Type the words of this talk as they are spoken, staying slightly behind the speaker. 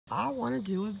I want to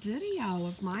do a video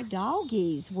of my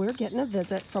doggies. We're getting a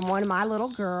visit from one of my little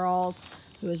girls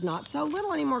who is not so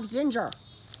little anymore, Ginger.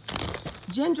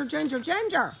 Ginger, Ginger,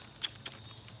 Ginger.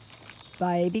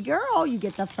 Baby girl, you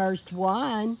get the first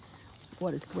one.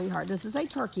 What a sweetheart. This is a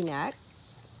turkey neck.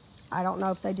 I don't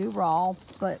know if they do raw,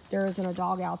 but there isn't a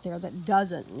dog out there that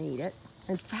doesn't need it.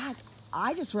 In fact,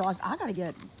 I just realized I've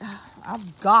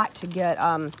got to get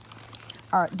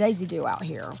our Daisy Doo out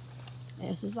here.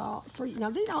 This is all for you.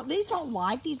 Now these don't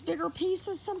like these bigger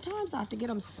pieces sometimes. I have to get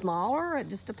them smaller. It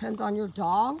just depends on your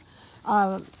dog.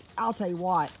 I'll tell you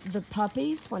what, the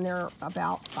puppies, when they're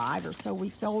about 5 or so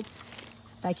weeks old,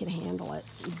 they can handle it.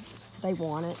 They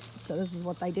want it. So this is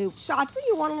what they do. Shotzi,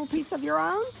 you want a little piece of your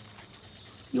own?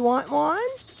 You want one?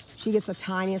 She gets the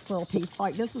tiniest little piece.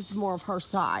 Like, this is more of her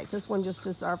size. This one just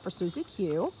is for Susie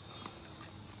Q.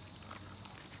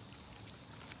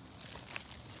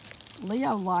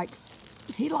 Leo likes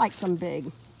them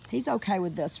big. He's okay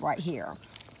with this right here.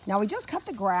 Now, we just cut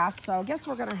the grass, so I guess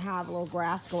we're gonna have a little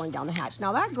grass going down the hatch.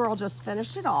 Now, that girl just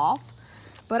finished it off,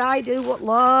 but I do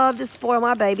love to spoil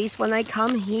my babies when they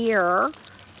come here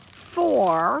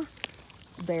for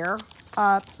their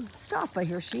stuff. But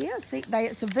here she is. See,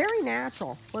 it's very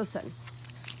natural. Listen.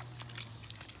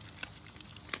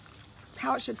 It's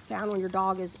how it should sound when your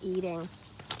dog is eating.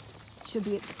 Should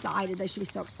be excited. They should be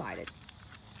so excited.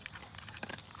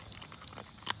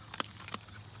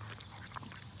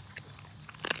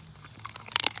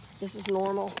 This is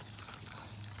normal.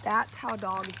 That's how a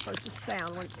dog is supposed to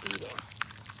sound when it's eating.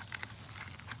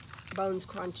 Bones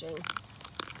crunching.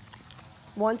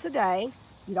 Once a day.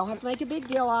 You don't have to make a big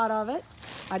deal out of it.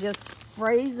 I just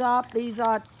freeze up these,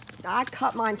 I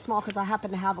cut mine small because I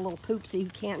happen to have a little poopsie who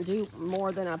can't do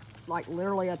more than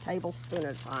literally a tablespoon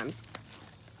at a time.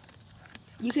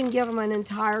 You can give them an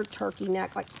entire turkey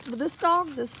neck. Like this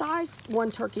dog, this size,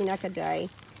 1 turkey neck a day.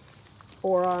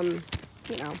 Or,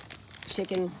 you know,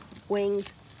 chicken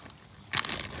wings.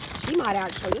 She might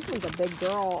actually, this one's a big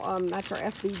girl, that's her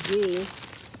FBG.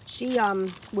 She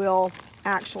will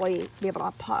actually be able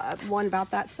to, one about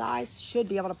that size, should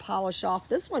be able to polish off.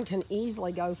 This one can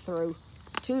easily go through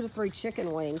 2 to 3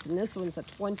 chicken wings, and this one's a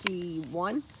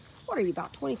 21. What are you,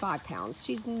 about 25 pounds?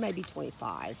 She's maybe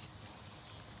 25.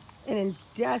 And in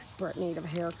desperate need of a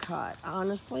haircut.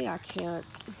 Honestly, I can't,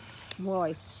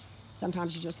 boy,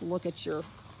 sometimes you just look at your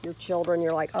children,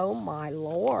 you're like, oh my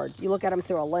Lord. You look at them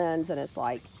through a lens and it's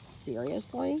like,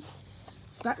 seriously?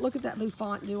 Look at that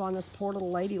bouffant do on this poor little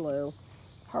Lady Lou.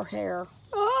 Her hair,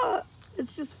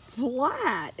 it's just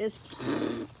flat.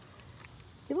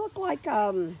 You look like,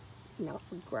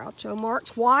 Groucho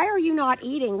Marx. Why are you not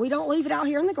eating? We don't leave it out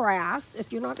here in the grass.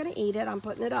 If you're not gonna eat it, I'm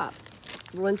putting it up.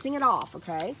 Rinsing it off,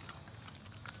 okay?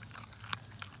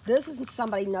 This is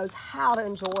somebody who knows how to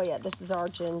enjoy it. This is our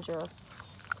Ginger,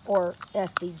 or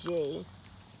FBG.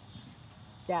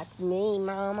 That's me,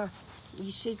 Mama.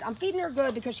 I'm feeding her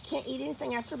good because she can't eat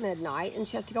anything after midnight, and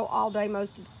she has to go all day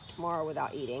most of tomorrow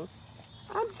without eating.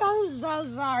 I'm so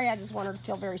sorry. I just want her to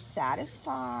feel very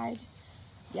satisfied.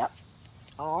 Yep.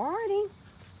 Alrighty.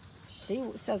 She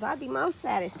says I'd be most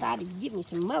satisfied if you give me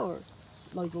some more.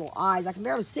 Those little eyes. I can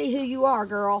barely see who you are,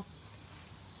 girl.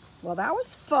 Well, that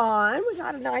was fun. We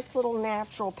got a nice little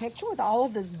natural picture with all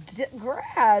of this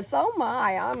grass. Oh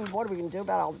my, what are we gonna do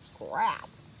about all this grass?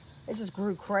 It just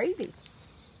grew crazy.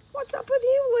 What's up with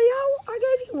you, Leo? I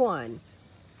gave you one.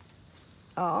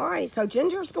 All right, so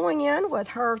Ginger's going in with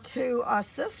her 2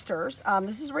 sisters.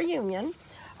 This is reunion.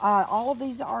 All of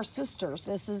these are sisters.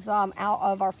 This is out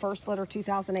of our first litter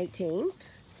 2018.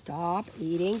 Stop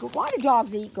eating. Why do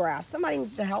dogs eat grass? Somebody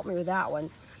needs to help me with that one.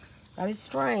 That is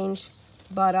strange.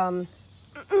 But,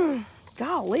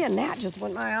 golly, a gnat just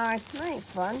went in my eye. That ain't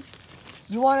fun.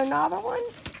 You want another one?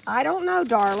 I don't know,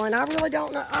 darling. I really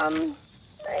don't know.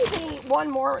 Maybe one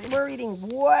more. We're eating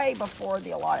way before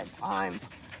the allotted time.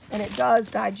 And it does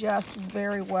digest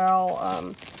very well.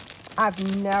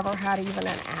 I've never had even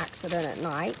an accident at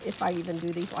night, if I even do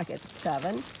these like at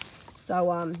 7.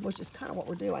 So, which is kind of what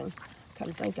we're doing, come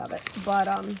to think of it. But,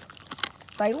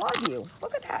 they love you.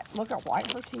 Look at that. Look how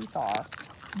white her teeth are.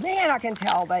 Man, I can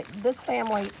tell that this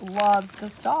family loves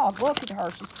this dog. Look at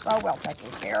her. She's so well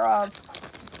taken care of.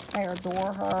 They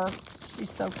adore her. She's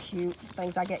so cute.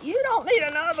 Things I get. You don't need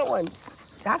another one.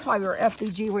 That's why we were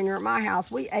FBG when you're at my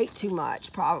house. We ate too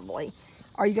much, probably.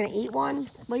 Are you going to eat one,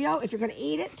 Leo? If you're going to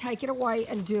eat it, take it away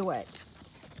and do it.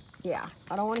 Yeah,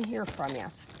 I don't want to hear from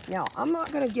you. Now, I'm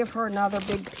not going to give her another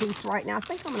big piece right now. I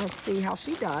think I'm going to see how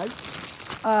she does.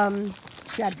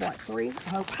 She had, what, 3? I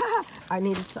hope. I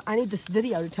need this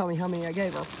video to tell me how many I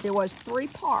gave her. It was 3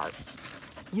 parts.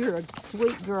 You're a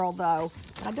sweet girl, though.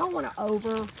 I don't want to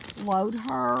load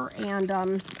her.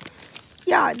 And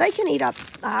yeah, they can eat up,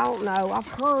 I don't know, I've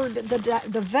heard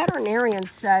the veterinarian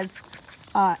says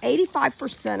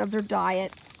 85% of their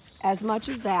diet, as much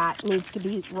as that, needs to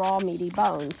be raw meaty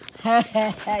bones.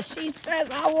 She says,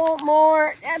 I want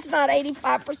more. That's not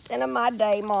 85% of my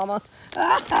day, Mama.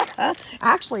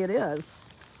 Actually, it is.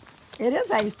 It is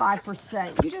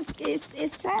 85%. You just,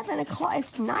 it's 7 o'clock.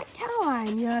 It's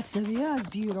nighttime. Yes, it is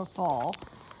beautiful.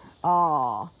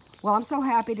 Oh, well, I'm so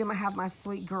happy to have my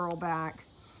sweet girl back.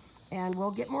 And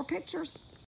we'll get more pictures.